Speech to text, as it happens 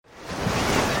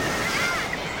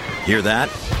Hear that?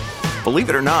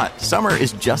 Believe it or not, summer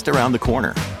is just around the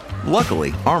corner.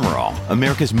 Luckily, Armor All,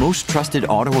 America's most trusted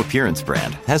auto appearance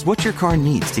brand, has what your car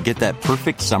needs to get that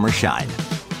perfect summer shine.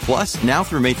 Plus, now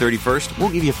through May 31st, we'll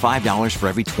give you $5 for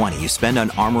every $20 you spend on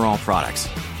Armor All products.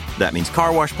 That means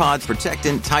car wash pods,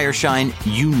 protectant, tire shine,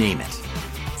 you name it.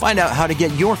 Find out how to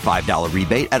get your $5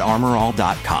 rebate at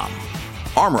armorall.com.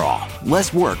 Armor All,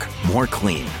 less work, more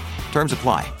clean. Terms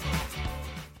apply.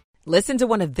 Listen to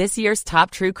one of this year's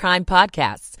top true crime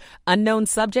podcasts. Unknown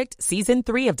Subject, Season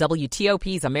 3 of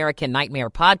WTOP's American Nightmare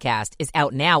podcast is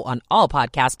out now on all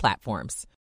podcast platforms.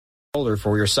 Colder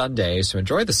for your Sunday, so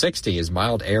enjoy the 60s,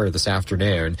 mild air this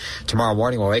afternoon. Tomorrow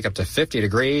morning we'll wake up to 50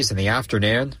 degrees in the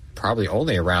afternoon. Probably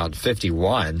only around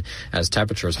 51 as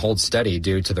temperatures hold steady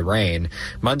due to the rain.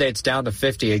 Monday, it's down to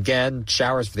 50 again.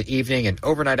 Showers for the evening and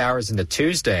overnight hours into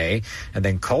Tuesday. And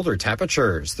then colder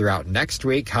temperatures throughout next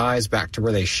week. Highs back to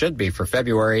where they should be for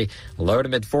February. Low to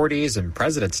mid-40s, and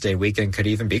President's Day weekend could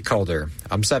even be colder.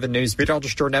 I'm 7 News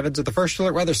meteorologist Jordan Evans at the First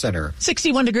Alert Weather Center.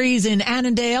 61 degrees in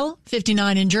Annandale,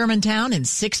 59 in Germantown, and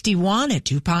 61 at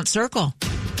DuPont Circle.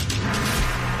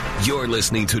 You're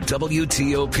listening to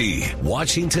WTOP,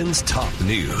 Washington's top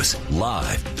news,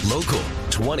 live, local,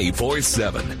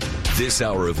 24/7. This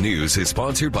hour of news is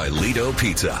sponsored by Lido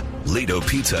Pizza. Lido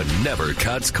Pizza never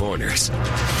cuts corners.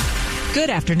 Good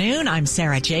afternoon. I'm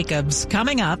Sarah Jacobs.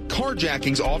 Coming up,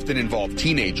 carjackings often involve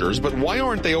teenagers, but why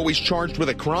aren't they always charged with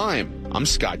a crime? I'm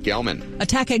Scott Gelman. A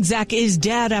tech exec is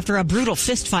dead after a brutal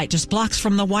fistfight just blocks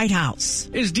from the White House.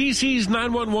 Is DC's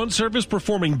 911 service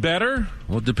performing better?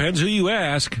 Well, it depends who you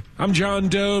ask. I'm John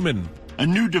Doman. A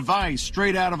new device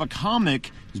straight out of a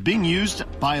comic is being used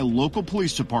by a local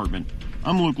police department.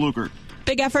 I'm Luke Lukert.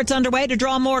 Big efforts underway to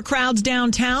draw more crowds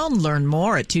downtown. Learn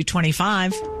more at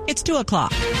 2:25. It's 2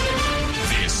 o'clock.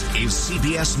 This is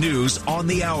CBS News on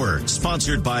the Hour,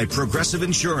 sponsored by Progressive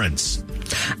Insurance.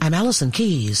 I'm Allison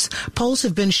Keyes. Polls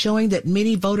have been showing that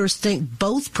many voters think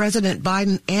both President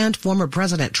Biden and former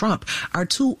President Trump are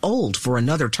too old for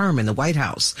another term in the White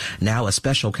House. Now a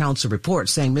special counsel report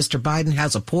saying Mr. Biden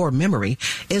has a poor memory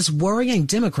is worrying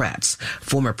Democrats.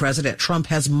 Former President Trump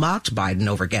has mocked Biden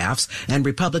over gaffes, and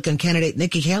Republican candidate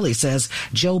Nikki Haley says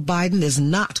Joe Biden is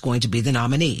not going to be the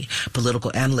nominee.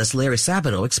 Political analyst Larry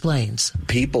Sabato explains.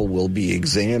 People will be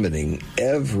examining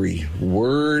every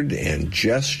word and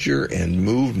gesture and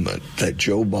movement that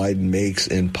Joe Biden makes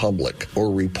in public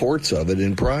or reports of it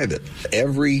in private.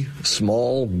 Every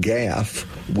small gaffe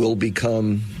will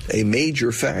become a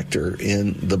major factor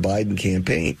in the Biden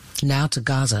campaign. Now to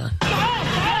Gaza,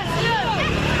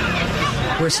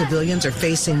 where civilians are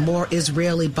facing more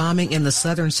Israeli bombing in the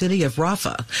southern city of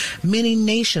Rafah. Many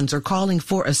nations are calling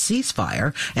for a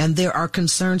ceasefire, and there are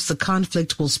concerns the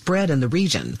conflict will spread in the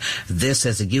region. This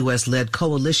as the U.S.-led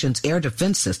coalition's air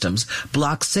defense systems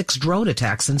block 6 drone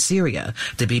attacks in Syria.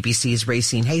 The BBC's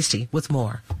Racine Hasty with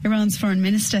more. Iran's foreign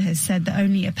minister has said that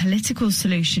only a political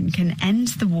solution can end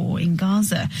the war in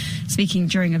Gaza. Speaking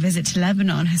during a visit to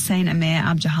Lebanon, Hussein Amir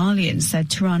Abdullahian said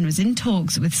Tehran was in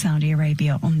talks with Saudi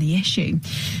Arabia on the issue.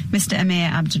 Mr. Amir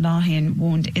Abdullahian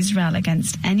warned Israel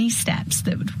against any steps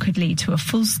that could lead to a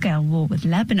full-scale war with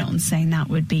Lebanon, saying that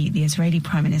would be the Israeli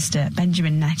Prime Minister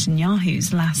Benjamin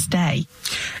Netanyahu's last day.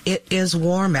 It is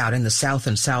warm out in the south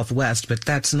and southwest, but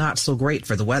that's not so great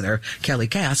for the weather. Kelly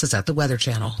Cass is at the Weather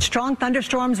Channel. Strong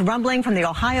thunderstorms rumbling from the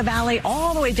Ohio Valley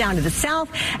all the way down to the south,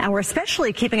 and we're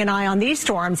especially keeping an eye on these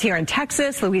storms here in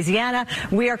Texas, Louisiana.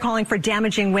 We are calling for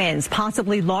damaging winds,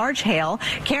 possibly large hail.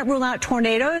 Can't rule out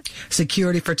tornadoes. Security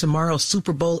for tomorrow's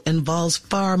Super Bowl involves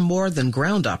far more than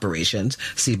ground operations.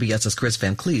 CBS's Chris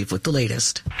Van Cleve with the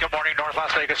latest. Good morning, North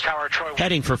Las Vegas Tower, Troy.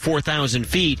 Heading for 4,000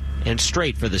 feet and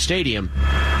straight for the stadium.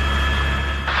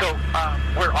 So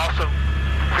we're also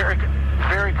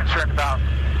very concerned about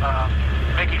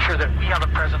making sure that we have a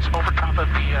presence over top of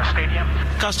the stadium.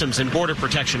 Customs and Border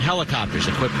Protection helicopters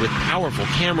equipped with powerful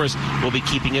cameras will be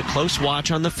keeping a close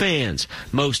watch on the fans.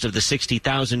 Most of the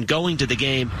 60,000 going to the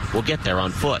game will get there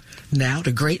on foot. Now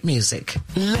to great music.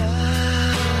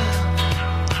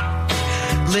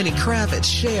 Lenny Kravitz,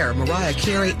 Cher, Mariah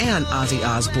Carey, and Ozzy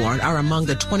Osbourne are among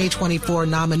the 2024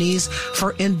 nominees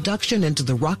for induction into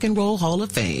the Rock and Roll Hall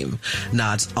of Fame.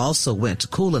 Nods also went to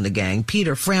Kool and the Gang,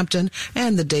 Peter Frampton,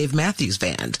 and the Dave Matthews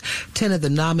Band. 10 of the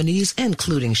nominees,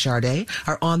 including Sade,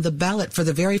 are on the ballot for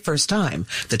the very first time.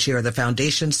 The chair of the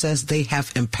foundation says they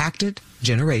have impacted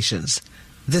generations.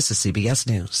 This is CBS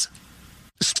News.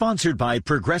 Sponsored by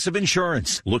Progressive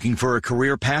Insurance. Looking for a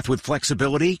career path with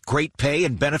flexibility, great pay,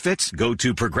 and benefits? Go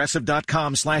to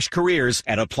progressive.com/careers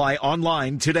and apply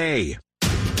online today.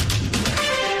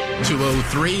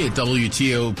 2:03 at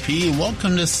WTOP.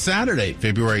 Welcome to Saturday,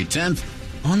 February 10th.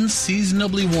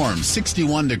 unseasonably warm.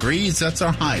 61 degrees, that's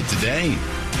our high today.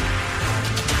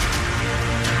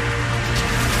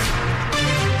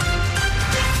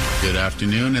 Good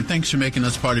afternoon, and thanks for making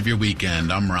us part of your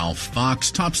weekend. I'm Ralph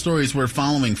Fox. Top stories we're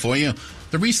following for you.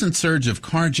 The recent surge of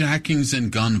carjackings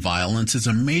and gun violence is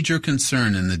a major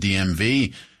concern in the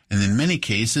DMV, and in many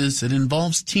cases, it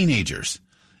involves teenagers.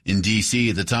 In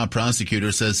D.C., the top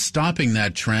prosecutor says stopping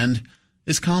that trend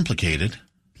is complicated.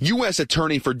 U.S.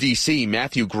 Attorney for D.C.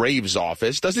 Matthew Graves'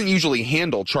 office doesn't usually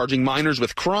handle charging minors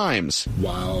with crimes.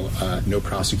 While no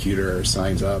prosecutor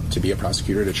signs up to be a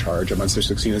prosecutor to charge amongst their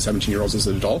 16 and 17-year-olds as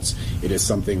adults, it is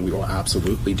something we will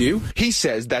absolutely do. He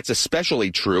says that's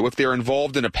especially true if they're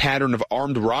involved in a pattern of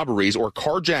armed robberies or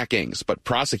carjackings, but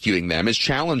prosecuting them is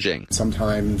challenging.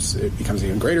 Sometimes it becomes an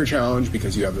even greater challenge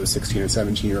because you have a 16 and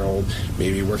 17-year-old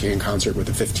maybe working in concert with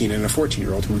a 15 and a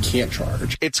 14-year-old who we can't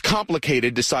charge. It's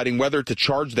complicated deciding whether to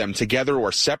charge them together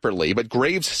or separately, but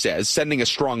Graves says sending a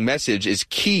strong message is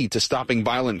key to stopping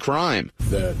violent crime.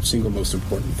 The single most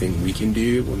important thing we can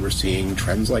do when we're seeing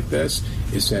trends like this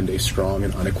is send a strong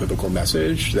and unequivocal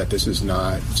message that this is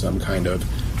not some kind of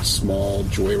small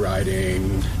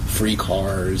joyriding, free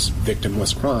cars,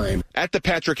 victimless crime. At the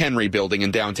Patrick Henry building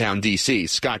in downtown D.C.,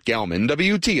 Scott Gelman,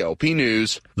 WTOP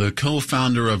News. The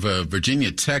co-founder of a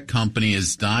Virginia tech company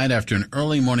has died after an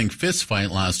early morning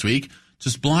fistfight last week,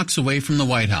 just blocks away from the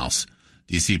White House.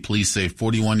 D.C. police say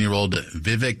 41-year-old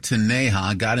Vivek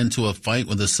Taneja got into a fight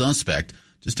with a suspect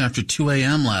just after 2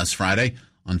 a.m. last Friday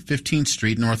on 15th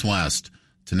Street Northwest.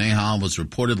 Taneja was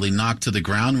reportedly knocked to the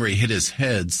ground where he hit his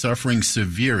head, suffering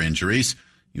severe injuries.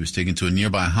 He was taken to a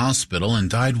nearby hospital and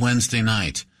died Wednesday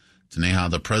night. Taneja,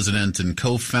 the president and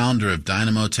co-founder of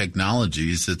Dynamo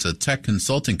Technologies, it's a tech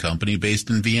consulting company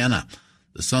based in Vienna.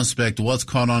 The suspect was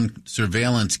caught on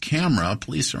surveillance camera.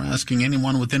 Police are asking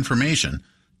anyone with information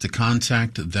to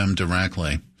contact them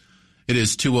directly. It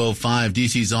is 2:05.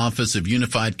 D.C.'s Office of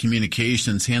Unified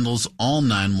Communications handles all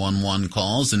 911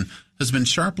 calls and has been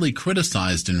sharply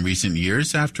criticized in recent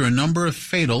years after a number of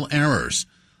fatal errors.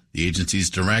 The agency's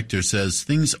director says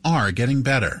things are getting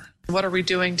better. What are we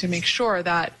doing to make sure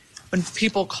that when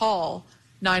people call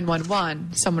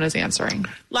 911, someone is answering?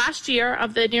 Last year,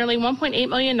 of the nearly 1.8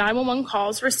 million 911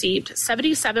 calls received,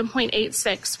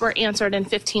 77.86 were answered in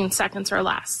 15 seconds or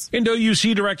less. And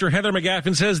OUC Director Heather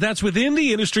McGaffin says that's within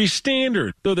the industry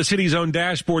standard, though the city's own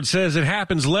dashboard says it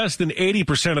happens less than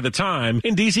 80% of the time.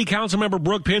 And D.C. Councilmember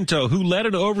Brooke Pinto, who led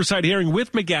an oversight hearing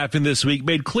with McGaffin this week,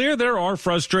 made clear there are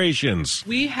frustrations.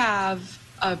 We have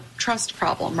a trust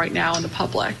problem right now in the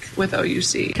public with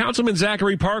OUC. Councilman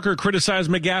Zachary Parker criticized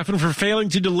McGaffin for failing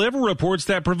to deliver reports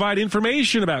that provide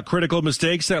information about critical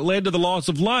mistakes that led to the loss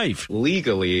of life.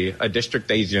 Legally, a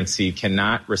district agency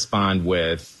cannot respond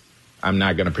with, I'm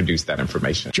not going to produce that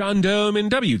information. John Doman,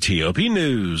 WTOP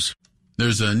News.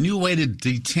 There's a new way to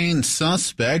detain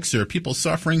suspects or people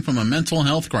suffering from a mental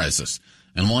health crisis.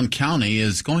 And one county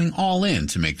is going all in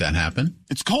to make that happen.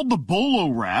 It's called the Bolo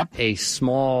Wrap. A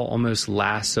small, almost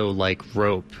lasso-like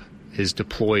rope is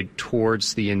deployed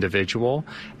towards the individual,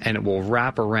 and it will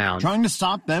wrap around, trying to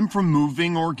stop them from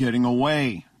moving or getting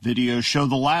away. Videos show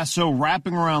the lasso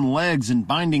wrapping around legs and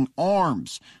binding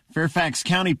arms. Fairfax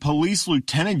County Police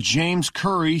Lieutenant James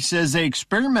Curry says they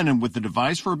experimented with the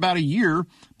device for about a year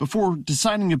before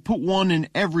deciding to put one in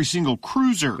every single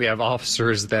cruiser. We have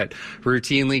officers that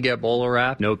routinely get bolo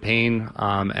wrap, no pain,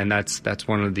 and that's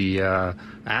one of the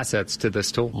assets to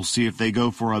this tool. We'll see if they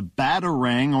go for a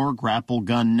batarang or grapple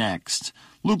gun next.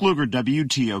 Luke Luger,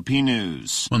 WTOP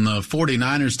News. When the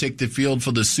 49ers take the field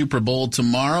for the Super Bowl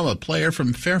tomorrow, a player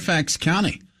from Fairfax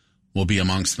County will be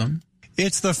amongst them.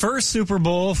 It's the first Super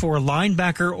Bowl for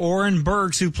linebacker Oren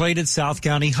Burks, who played at South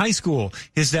County High School.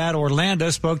 His dad, Orlando,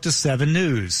 spoke to 7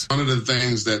 News. One of the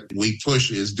things that we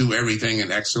push is do everything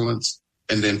in excellence,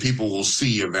 and then people will see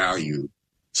your value.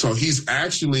 So he's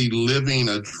actually living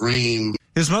a dream.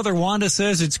 His mother, Wanda,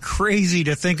 says it's crazy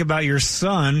to think about your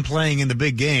son playing in the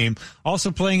big game. Also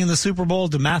playing in the Super Bowl,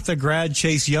 DeMatha grad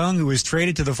Chase Young, who was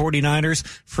traded to the 49ers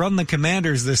from the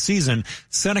Commanders this season.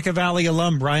 Seneca Valley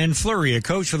alum Brian Fleury, a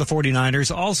coach for the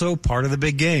 49ers, also part of the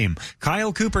big game.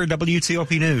 Kyle Cooper,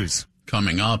 WTOP News.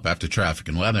 Coming up after traffic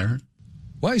and weather.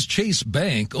 Why is Chase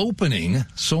Bank opening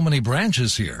so many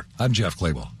branches here? I'm Jeff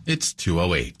Clable. It's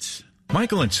 2:08.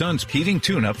 Michael & Son's heating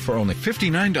tune-up for only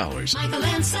 $59.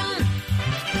 Michael & Son.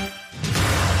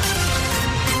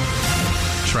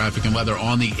 Traffic and weather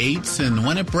on the 8s, and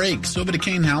when it breaks, over to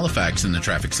Kane Halifax in the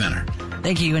traffic center.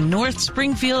 Thank you. In North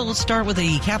Springfield, let's start with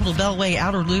the Capitol Beltway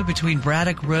outer loop between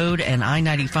Braddock Road and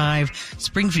I-95.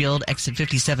 Springfield, exit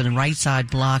 57, right side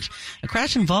blocked. A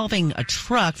crash involving a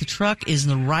truck. The truck is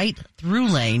in the right through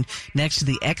lane next to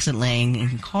the exit lane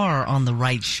and car on the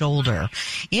right shoulder.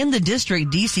 In the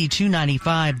district, DC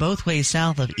 295, both ways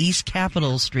south of East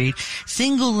Capitol Street.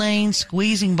 Single lane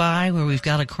squeezing by where we've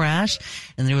got a crash.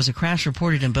 And there was a crash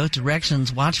reported in both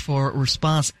directions. Watch for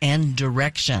response and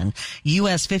direction.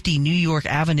 US 50 New York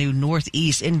Avenue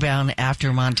Northeast inbound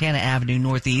after Montana Avenue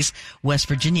Northeast. West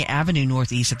Virginia Avenue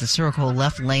Northeast at the circle.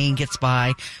 Left lane gets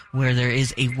by where there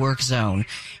is a work zone.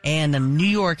 And New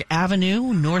York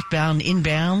Avenue northbound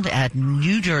inbound at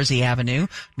New Jersey Avenue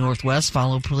Northwest.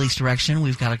 Follow police direction.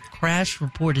 We've got a crash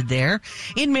reported there.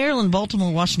 In Maryland,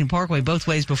 Baltimore, Washington Parkway, both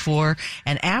ways before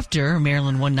and after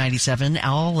Maryland 197.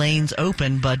 All lanes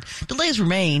open, but delays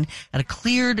remain at a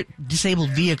cleared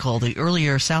disabled vehicle. The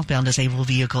earlier southbound disabled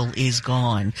vehicle is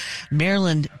gone.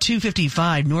 Maryland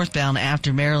 255 northbound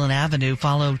after Maryland Avenue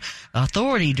followed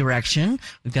authority direction.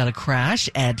 We've got a crash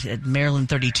at Maryland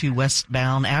 32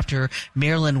 westbound after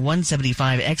Maryland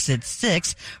 175 exit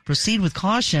 6. Proceed with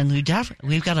caution. We've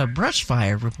got a brush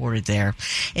fire reported there.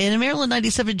 In Maryland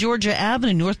 97 Georgia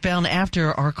Avenue northbound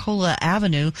after Arcola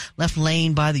Avenue, left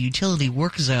lane by the utility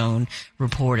work zone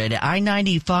reported.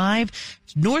 I-95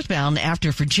 northbound after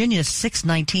Virginia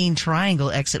 619 Triangle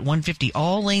exit 150.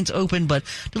 All lanes open, but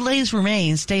delays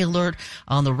remain. Stay alert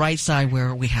on the right side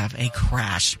where we have a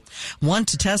crash. Want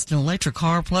to test an electric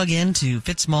car? Plug in to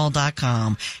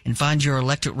fitsmall.com and find your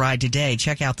electric ride today.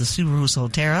 Check out the Subaru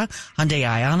Solterra, Hyundai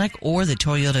Ioniq, or the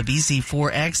Toyota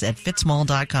BZ4X at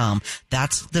fitsmall.com.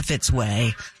 That's the Fitz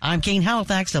way. I'm Kane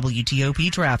Halifax,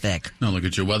 WTOP Traffic. Now look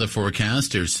at your weather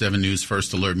forecast. Here's 7 News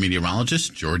First Alert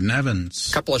meteorologist Jordan Evans.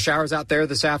 A couple of showers out there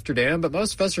this afternoon, but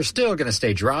most of us are still going to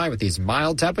stay dry with these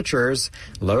mild temperatures.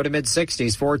 Low to mid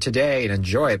 60s for today, and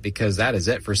enjoy it because that is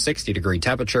it for 60-degree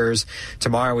temperatures.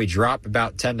 Tomorrow we drop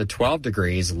about 10 to 12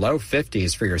 degrees, low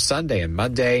 50s for your Sunday and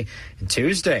Monday. And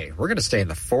Tuesday, we're going to stay in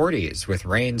the 40s with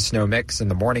rain, snow mix in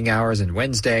the morning hours, and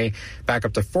Wednesday back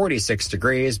up to 46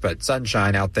 degrees, but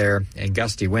sunshine out there and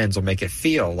gusty winds will make it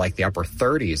feel like the upper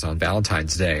 30s on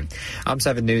Valentine's Day. I'm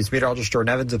 7 News meteorologist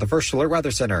Jordan Evans at the First Alert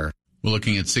Weather Center. We're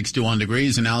looking at 61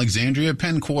 degrees in Alexandria,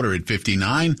 Penn Quarter at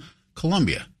 59,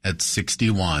 Columbia at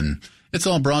 61. It's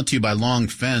all brought to you by Long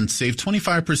Fence. Save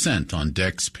 25% on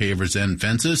decks, pavers, and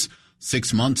fences.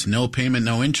 6 months, no payment,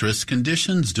 no interest.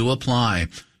 Conditions do apply.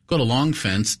 Go to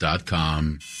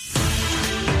longfence.com.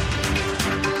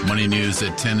 Money news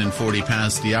at 10 and 40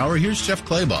 past the hour. Here's Jeff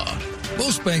Claybaugh.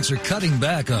 Most banks are cutting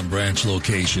back on branch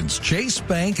locations. Chase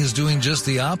Bank is doing just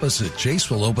the opposite.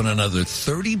 Chase will open another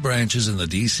 30 branches in the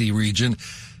D.C. region.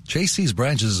 Chase sees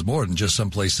branches as more than just some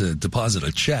place to deposit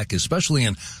a check, especially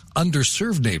in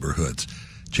underserved neighborhoods.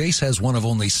 Chase has one of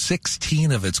only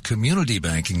 16 of its community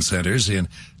banking centers in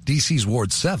D.C.'s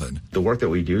Ward 7. The work that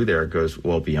we do there goes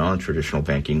well beyond traditional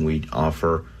banking. We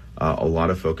offer a lot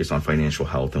of focus on financial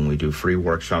health, and we do free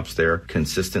workshops there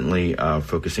consistently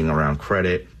focusing around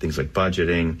credit, things like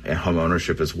budgeting, and home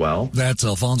ownership as well. That's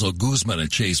Alfonso Guzman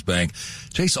at Chase Bank.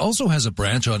 Chase also has a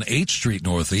branch on 8th Street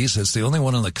Northeast. It's the only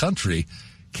one in the country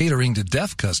catering to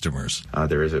deaf customers.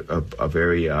 There is a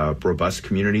very robust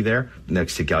community there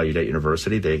next to Gallaudet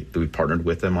University. We partnered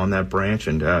with them on that branch,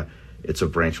 and it's a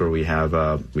branch where we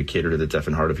cater to the deaf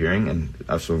and hard of hearing, and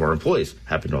some of our employees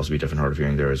happen to also be deaf and hard of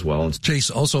hearing there as well.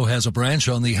 Chase also has a branch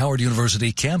on the Howard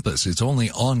University campus. It's only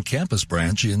on-campus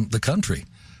branch in the country.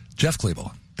 Jeff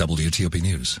Claybaugh, WTOP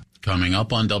News. Coming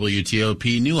up on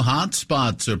WTOP, new hot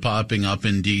spots are popping up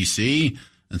in D.C.,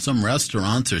 and some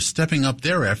restaurants are stepping up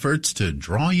their efforts to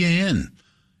draw you in.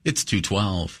 It's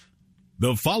 2:12.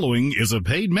 The following is a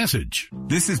paid message.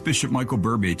 This is Bishop Michael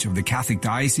Burbidge of the Catholic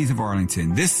Diocese of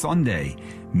Arlington. This Sunday,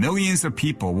 millions of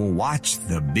people will watch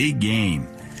the big game.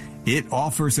 It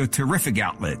offers a terrific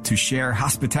outlet to share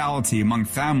hospitality among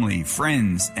family,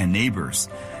 friends, and neighbors.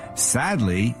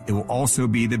 Sadly, it will also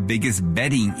be the biggest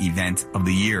betting event of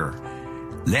the year.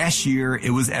 Last year, it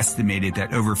was estimated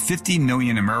that over 50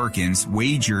 million Americans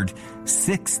wagered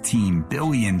 $16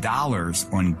 billion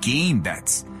on game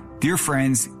bets. Dear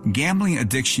friends, gambling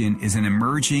addiction is an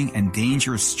emerging and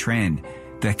dangerous trend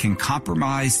that can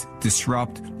compromise,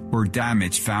 disrupt, or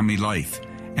damage family life,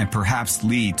 and perhaps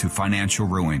lead to financial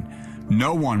ruin.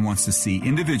 No one wants to see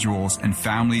individuals and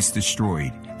families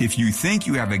destroyed. If you think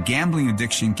you have a gambling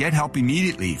addiction, get help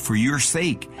immediately for your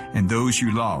sake and those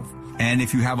you love. And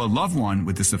if you have a loved one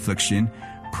with this affliction,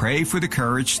 pray for the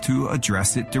courage to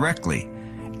address it directly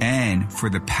and for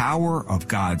the power of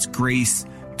God's grace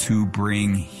to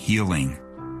bring healing.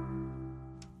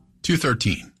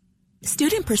 2:13.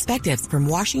 Student Perspectives from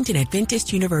Washington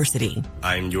Adventist University.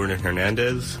 I'm Jordan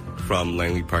Hernandez from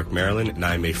Langley Park, Maryland, and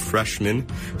I'm a freshman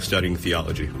studying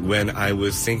theology. When I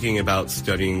was thinking about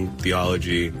studying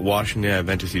theology, Washington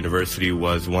Adventist University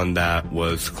was one that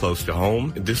was close to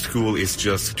home. This school is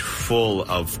just full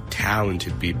of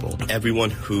talented people. Everyone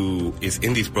who is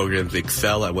in these programs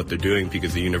excel at what they're doing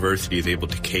because the university is able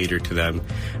to cater to them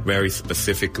very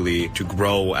specifically to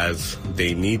grow as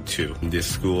they need to. This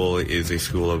school is a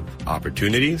school of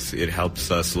opportunities. It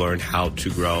helps us learn how to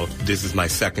grow. This is my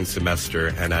second semester,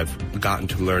 and I've gotten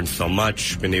to learn so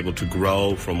much, been able to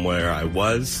grow from where I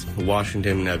was.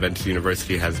 Washington Adventist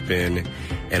University has been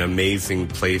an amazing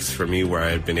place for me where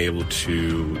I've been able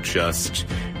to just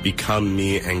become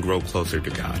me and grow closer to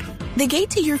God. The gate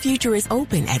to your future is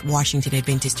open at Washington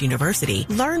Adventist University.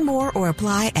 Learn more or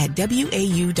apply at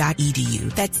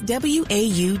wau.edu. That's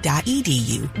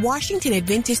wau.edu. Washington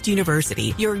Adventist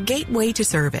University, your gateway to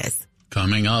service.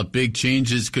 Coming up, big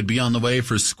changes could be on the way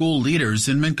for school leaders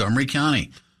in Montgomery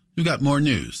County. We've got more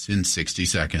news in 60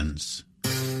 seconds.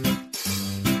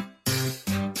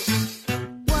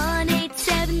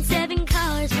 1-877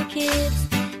 Cars for Kids.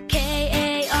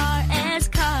 KARS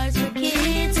Cars for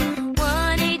Kids.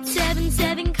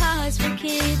 1-877 Cars for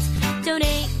Kids.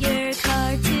 Donate your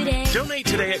car today. Donate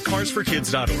today at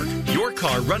carsforkids.org. Your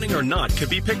car, running or not, could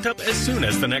be picked up as soon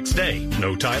as the next day.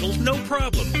 No title, no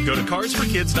problem. Go to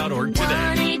carsforkids.org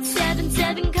today.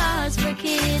 1-877 Cars for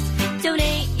Kids.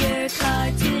 Donate your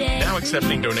car today. Now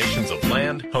accepting donations of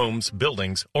land, homes,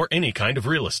 buildings, or any kind of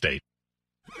real estate.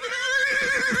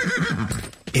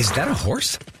 Is that a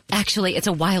horse? Actually, it's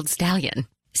a wild stallion.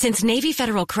 Since Navy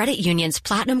Federal Credit Union's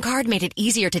Platinum Card made it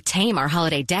easier to tame our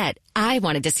holiday debt, I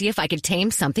wanted to see if I could tame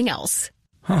something else.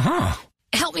 Uh-huh.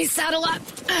 Help me saddle up.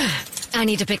 I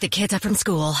need to pick the kids up from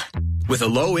school. With a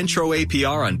low intro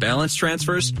APR on balance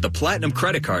transfers, the Platinum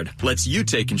Credit Card lets you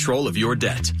take control of your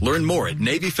debt. Learn more at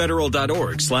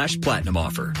NavyFederal.org/Platinum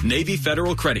offer. Navy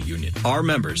Federal Credit Union. Our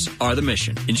members are the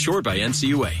mission. Insured by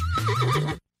NCUA.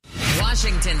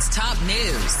 Washington's top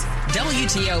news.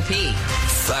 WTOP.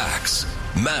 Facts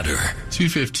matter.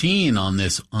 2:15 on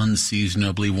this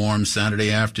unseasonably warm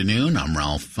Saturday afternoon. I'm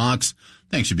Ralph Fox.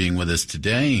 Thanks for being with us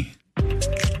today.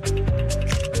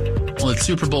 Well, it's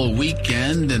Super Bowl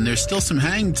weekend, and there's still some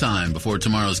hang time before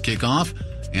tomorrow's kickoff.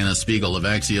 Anna Spiegel of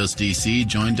Axios DC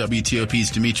joined WTOP's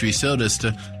Dimitri Sotis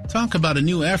to talk about a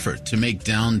new effort to make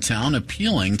downtown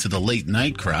appealing to the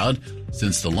late-night crowd,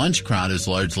 since the lunch crowd is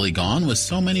largely gone with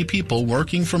so many people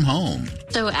working from home.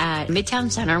 So at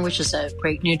Midtown Center, which is a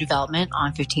great new development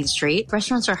on 15th Street,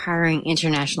 restaurants are hiring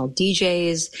international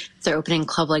DJs. They're opening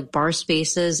club-like bar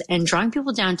spaces and drawing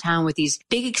people downtown with these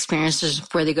big experiences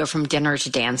where they go from dinner to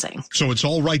dancing. So it's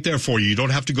all right there for you. You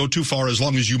don't have to go too far as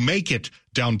long as you make it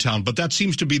downtown. But that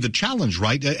seems to be the challenge,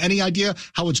 right? Any idea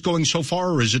how it's going so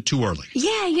far, or is it too early? Yeah,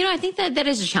 I think that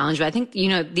is a challenge. But I think,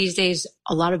 these days,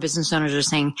 a lot of business owners are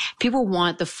saying people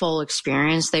want the full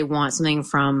experience. They want something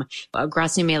from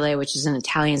Grazie Mele, which is an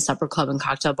Italian supper club and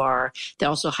cocktail bar that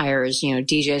also hires,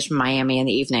 DJs from Miami in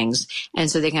the evenings. And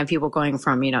so they can have people going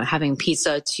from, having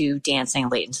pizza to dancing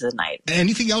late into the night.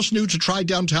 Anything else new to try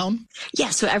downtown?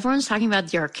 Yeah, so everyone's talking about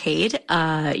the arcade,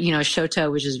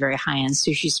 Shoto, which is a very high-end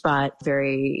sushi spot.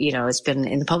 It's been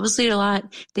in the publicity a lot.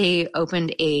 They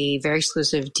opened a very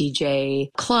exclusive DJ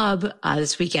club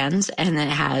this weekend, and then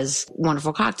it has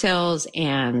wonderful cocktails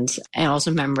and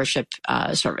also membership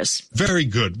service. Very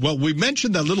good. Well, we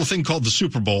mentioned that little thing called the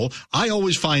Super Bowl. I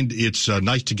always find it's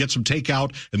nice to get some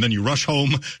takeout, and then you rush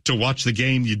home to watch the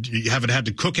game. You haven't had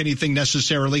to cook anything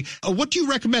necessarily. What do you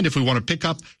recommend if we want to pick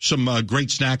up some great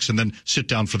snacks and then sit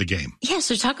down for the game? Yeah,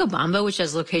 so Taco Bamba, which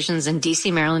has locations in D.C.,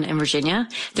 Maryland, and Virginia,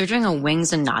 they're doing a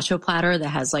wings and nacho platter that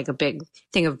has like a big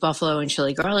thing of buffalo and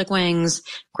chili garlic wings,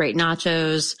 great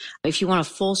nachos. If you want a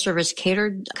full-service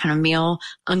catered kind of meal,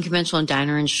 Unconventional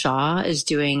Diner in Shaw is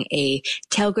doing a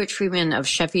tailgate treatment of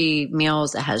chefy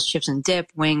meals that has chips and dip,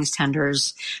 wings,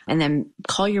 tenders, and then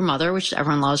Call Your Mother, which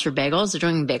everyone loves for bagels. They're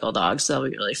doing bagel dogs, so that'll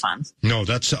be really fun. No,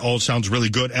 that all sounds really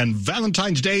good. And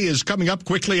Valentine's Day is coming up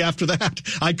quickly after that.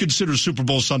 I consider Super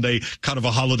Bowl Sunday kind of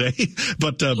a holiday,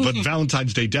 but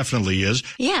Valentine's Day definitely is.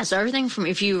 Yeah, so everything from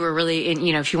if you were really in,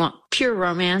 if you want pure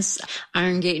romance,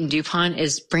 Iron Gate and DuPont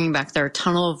is bringing back their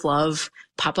Tunnel of Love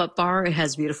pop-up bar. It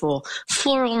has beautiful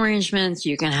floral arrangements.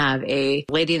 You can have a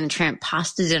Lady and the Tramp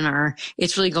pasta dinner.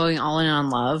 It's really going all in on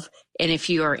love. And if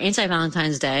you are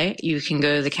anti-Valentine's Day, you can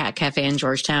go to the Cat Cafe in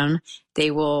Georgetown.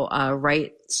 They will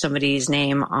write somebody's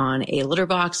name on a litter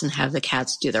box and have the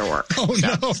cats do their work. Oh,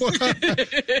 no.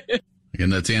 Again,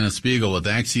 that's Anna Spiegel with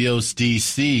Axios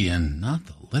DC, and not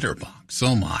the litter box.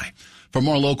 Oh, my. For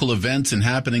more local events and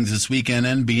happenings this weekend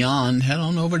and beyond, head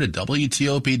on over to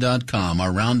WTOP.com.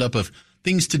 Our roundup of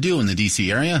things to do in the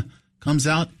D.C. area comes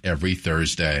out every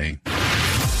Thursday.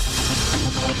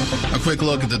 A quick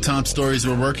look at the top stories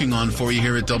we're working on for you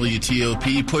here at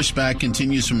WTOP. Pushback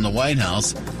continues from the White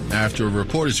House after a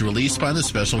report is released by the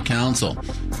special counsel.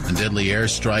 And deadly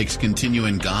airstrikes continue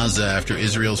in Gaza after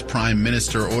Israel's prime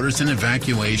minister orders an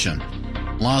evacuation.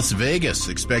 Las Vegas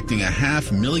expecting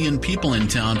 500,000 people in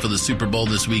town for the Super Bowl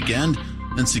this weekend,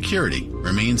 and security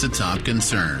remains a top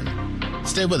concern.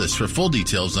 Stay with us for full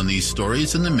details on these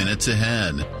stories in the minutes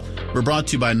ahead. We're brought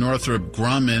to you by Northrop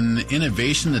Grumman,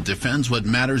 innovation that defends what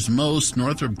matters most.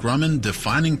 Northrop Grumman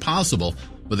defining possible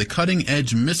with a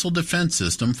cutting-edge missile defense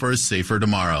system for a safer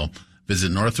tomorrow.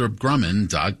 Visit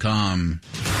northropgrumman.com.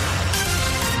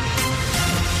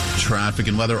 Traffic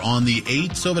and weather on the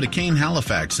 8th. Over to Kane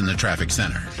Halifax in the traffic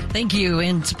center. Thank you.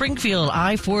 In Springfield,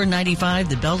 I-495,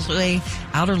 the Beltway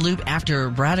outer loop after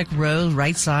Braddock Road,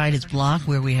 right side is blocked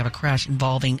where we have a crash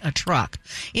involving a truck.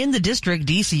 In the district,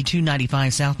 DC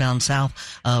 295 southbound south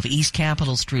of East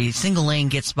Capitol Street, single lane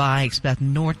gets by, expect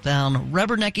northbound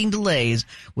rubbernecking delays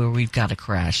where we've got a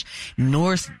crash.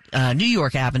 New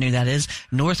York Avenue, that is,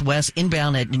 northwest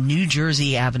inbound at New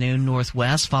Jersey Avenue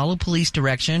northwest, follow police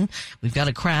direction. We've got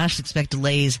a crash, expect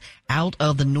delays out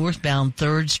of the northbound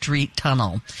 3rd Street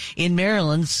Tunnel. In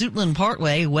Maryland, Suitland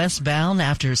Parkway westbound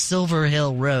after Silver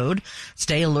Hill Road.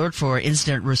 Stay alert for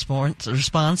instant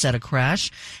response at a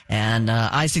crash. And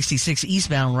I-66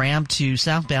 eastbound ramp to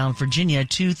southbound Virginia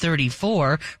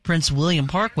 234 Prince William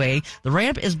Parkway. The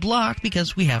ramp is blocked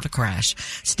because we have a crash.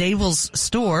 Staples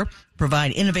Store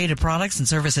provide innovative products and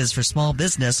services for small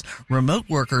business, remote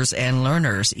workers, and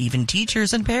learners, even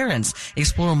teachers and parents.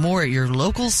 Explore more at your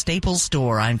local Staples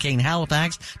store. I'm Kane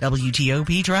Halifax,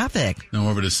 WTOP Traffic. Now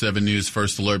over to 7 News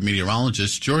First Alert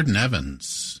meteorologist Jordan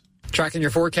Evans. Tracking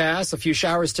your forecast, a few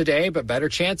showers today, but better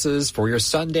chances for your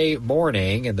Sunday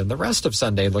morning. And then the rest of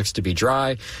Sunday looks to be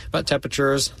dry, but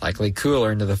temperatures likely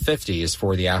cooler into the 50s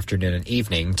for the afternoon and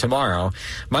evening tomorrow.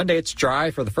 Monday, it's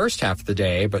dry for the first half of the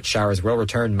day, but showers will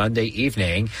return Monday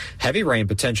evening. Heavy rain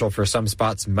potential for some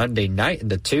spots Monday night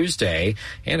into Tuesday,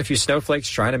 and a few snowflakes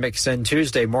trying to mix in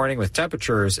Tuesday morning with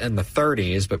temperatures in the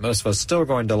 30s, but most of us still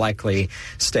going to likely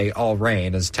stay all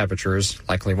rain as temperatures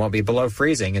likely won't be below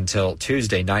freezing until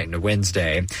Tuesday night into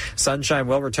Wednesday. Sunshine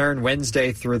will return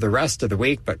Wednesday through the rest of the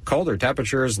week, but colder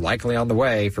temperatures likely on the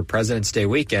way for President's Day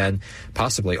weekend,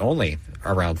 possibly only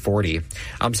around 40.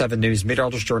 I'm 7 News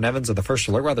meteorologist Jordan Evans of the First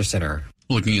Alert Weather Center.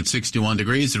 Looking at 61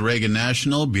 degrees at Reagan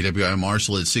National, BWI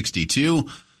Marshall at 62,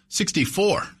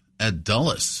 64 at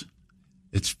Dulles.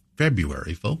 It's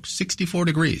February, folks. 64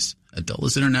 degrees at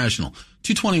Dulles International.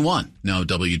 221 now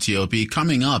WTOP.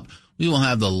 Coming up, we will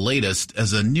have the latest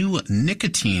as a new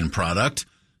nicotine product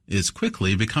is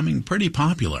quickly becoming pretty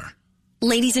popular.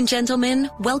 Ladies and gentlemen,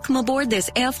 welcome aboard this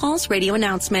Air France radio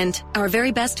announcement. Our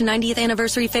very best 90th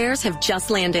anniversary fares have just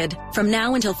landed. From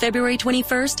now until February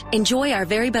 21st, enjoy our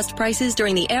very best prices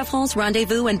during the Air France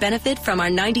rendezvous and benefit from our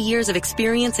 90 years of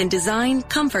experience in design,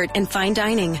 comfort, and fine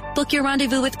dining. Book your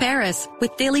rendezvous with Paris,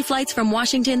 with daily flights from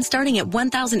Washington starting at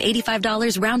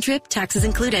 $1,085 round trip, taxes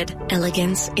included.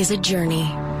 Elegance is a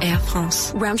journey. Air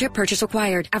France. Round trip purchase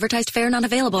required. Advertised fare not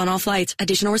available on all flights.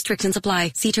 Additional restrictions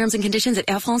apply. See terms and conditions at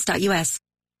airfrance.us.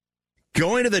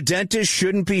 Going to the dentist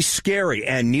shouldn't be scary,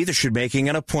 and neither should making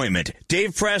an appointment.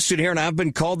 Dave Preston here, and I've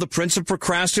been called the prince of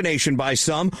procrastination by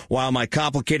some, while my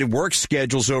complicated work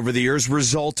schedules over the years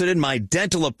resulted in my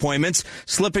dental appointments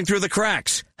slipping through the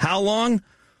cracks. How long?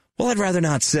 Well, I'd rather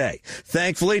not say.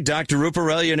 Thankfully, Dr.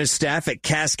 Ruparelli and his staff at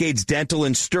Cascades Dental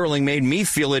in Sterling made me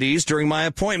feel at ease during my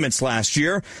appointments last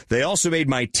year. They also made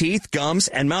my teeth, gums,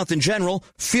 and mouth in general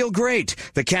feel great.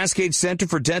 The Cascades Center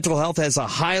for Dental Health has a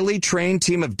highly trained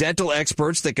team of dental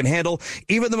experts that can handle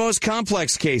even the most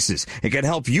complex cases. It can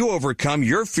help you overcome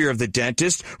your fear of the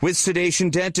dentist with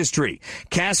sedation dentistry.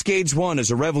 Cascades One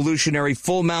is a revolutionary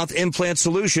full mouth implant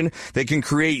solution that can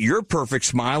create your perfect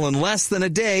smile in less than a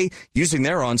day using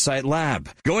their on-site lab.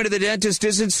 Going to the dentist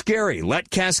isn't scary. Let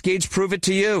Cascades prove it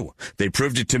to you. They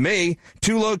proved it to me.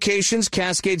 2 locations,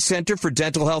 Cascade Center for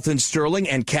Dental Health in Sterling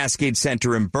and Cascade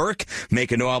Center in Burke.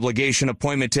 Make a no-obligation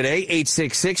appointment today,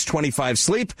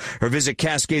 866-25-SLEEP, or visit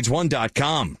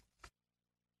cascades1.com.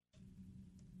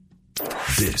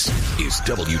 This is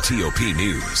WTOP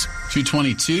News.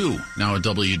 222 now at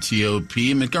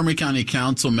WTOP. Montgomery County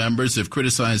Council members have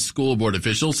criticized school board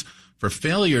officials for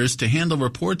failures to handle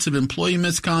reports of employee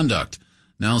misconduct.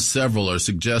 Now several are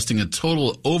suggesting a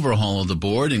total overhaul of the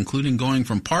board, including going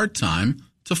from part-time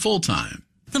to full-time.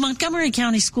 The Montgomery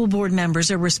County School Board members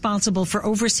are responsible for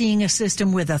overseeing a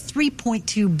system with a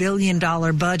 $3.2 billion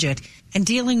budget and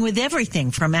dealing with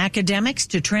everything from academics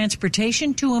to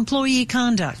transportation to employee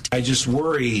conduct. I just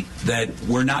worry that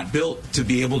we're not built to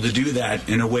be able to do that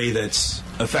in a way that's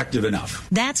effective enough.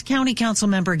 That's County Council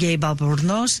Member Gabe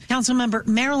Albornoz. Councilmember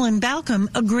Marilyn Balcom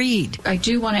agreed. I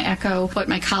do want to echo what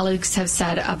my colleagues have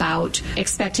said about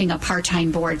expecting a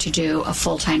part-time board to do a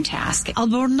full-time task.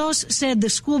 Albornoz said the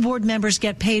school board members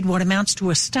get paid what amounts to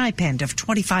a stipend of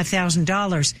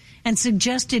 $25,000 and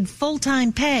suggested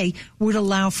full-time pay would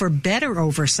allow for better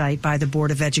oversight by the Board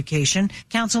of Education.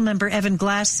 Councilmember Evan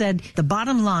Glass said the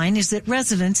bottom line is that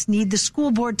residents need the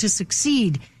school board to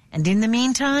succeed. And in the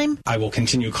meantime, I will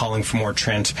continue calling for more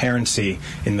transparency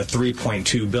in the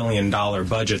 $3.2 billion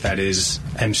budget that is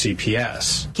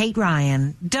MCPS. Kate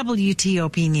Ryan,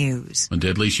 WTOP News. A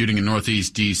deadly shooting in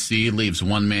Northeast D.C. leaves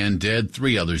one man dead,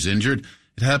 3 others injured.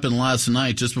 It happened last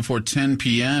night just before 10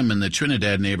 p.m. in the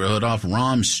Trinidad neighborhood off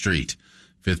Rom Street.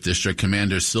 5th District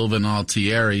Commander Sylvan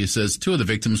Altieri says 2 of the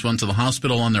victims went to the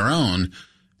hospital on their own,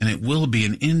 and it will be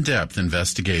an in-depth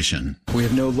investigation. We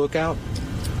have no lookout,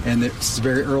 and this is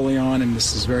very early on, and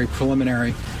this is very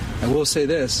preliminary. I will say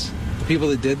this, the people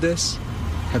that did this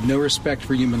have no respect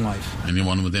for human life.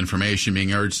 Anyone with information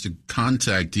being urged to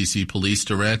contact D.C. police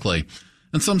directly.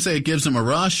 And some say it gives them a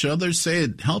rush, others say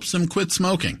it helps them quit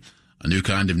smoking. A new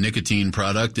kind of nicotine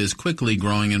product is quickly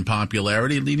growing in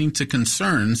popularity, leading to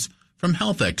concerns from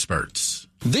health experts.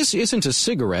 This isn't a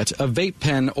cigarette, a vape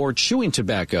pen, or chewing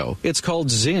tobacco. It's called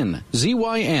Zyn,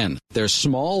 Z-Y-N. They're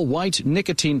small, white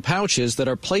nicotine pouches that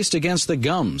are placed against the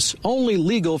gums, only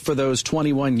legal for those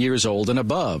 21 years old and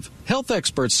above. Health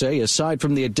experts say, aside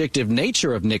from the addictive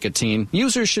nature of nicotine,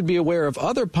 users should be aware of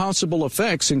other possible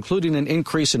effects, including an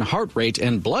increase in heart rate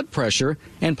and blood pressure,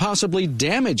 and possibly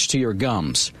damage to your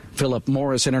gums. Philip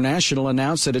Morris International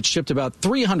announced that it shipped about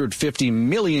 350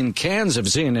 million cans of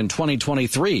Zyn in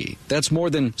 2023. That's more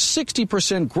than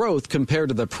 60% growth compared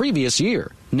to the previous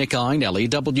year. Nick Einelli,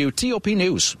 WTOP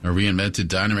News. A reinvented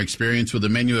diner experience with a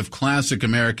menu of classic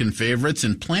American favorites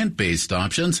and plant-based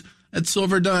options at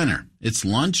Silver Diner. It's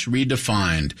lunch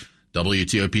redefined.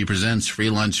 WTOP presents Free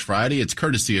Lunch Friday. It's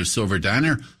courtesy of Silver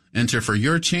Diner. Enter for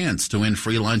your chance to win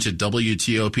free lunch at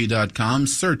WTOP.com.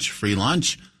 Search Free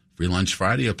Lunch. Free Lunch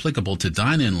Friday applicable to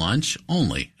dine-in lunch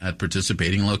only at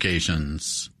participating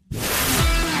locations.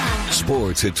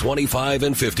 Sports at 25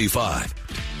 and 55.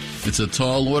 It's a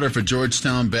tall order for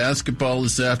Georgetown basketball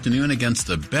this afternoon against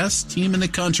the best team in the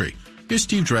country. Here's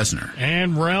Steve Dresner.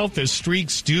 And Ralph, the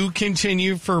streaks do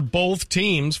continue for both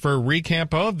teams. For a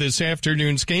recap of this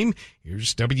afternoon's game,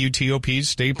 here's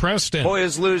WTOP's Dave Preston.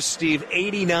 Hoyas lose, Steve,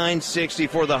 89-60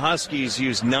 for the Huskies.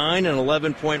 Used 9 and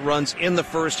 11-point runs in the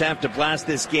first half to blast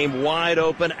this game wide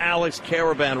open. Alex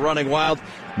Caravan running wild,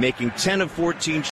 making 10 of 14